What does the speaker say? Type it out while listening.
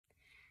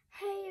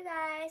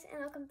guys,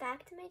 and welcome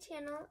back to my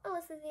channel,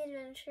 Alyssa the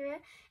Adventurer,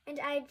 and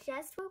I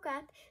just woke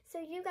up, so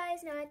you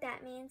guys know what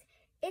that means.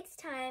 It's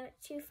time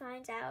to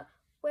find out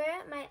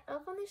where my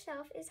elf on the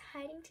shelf is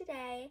hiding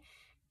today,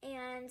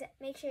 and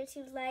make sure to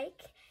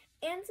like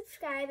and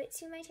subscribe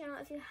to my channel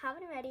if you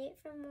haven't already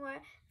for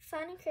more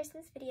fun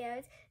Christmas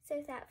videos. So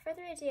without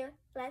further ado,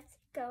 let's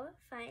go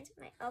find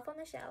my elf on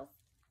the shelf.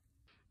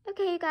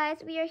 Okay, you guys,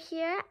 we are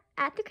here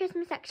at the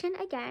Christmas section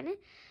again.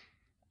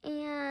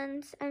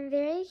 And I'm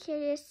very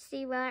curious to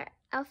see where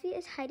Elfie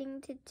is hiding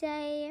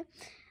today.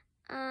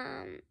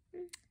 I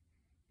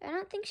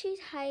don't think she's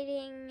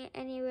hiding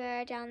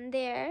anywhere down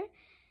there.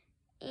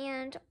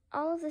 And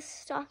all of the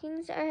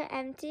stockings are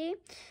empty,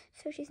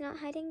 so she's not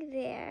hiding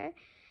there.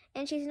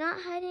 And she's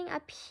not hiding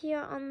up here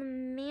on the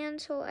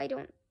mantle, I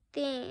don't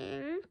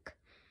think.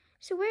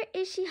 So where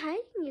is she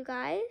hiding, you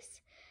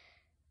guys?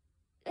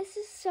 This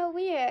is so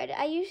weird.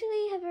 I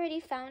usually have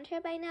already found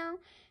her by now,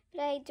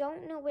 but I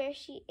don't know where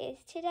she is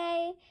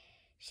today.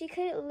 She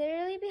could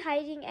literally be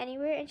hiding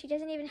anywhere, and she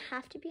doesn't even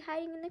have to be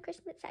hiding in the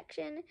Christmas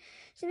section.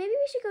 So maybe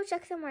we should go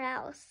check somewhere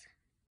else.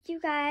 You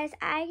guys,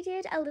 I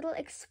did a little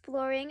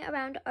exploring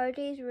around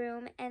RJ's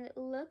room, and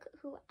look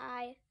who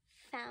I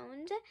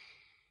found.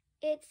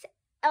 It's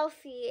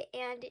Elfie,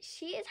 and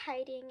she is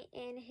hiding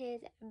in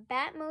his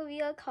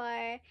Batmobile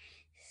car.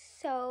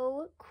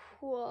 So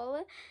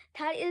cool.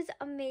 That is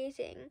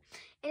amazing.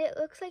 And it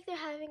looks like they're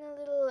having a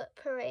little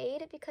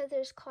parade because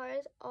there's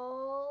cars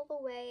all the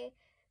way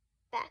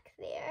back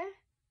there.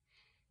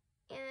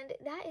 And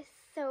that is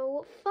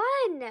so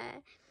fun.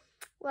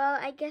 Well,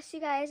 I guess you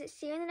guys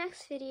see you in the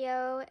next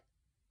video,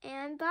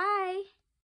 and bye.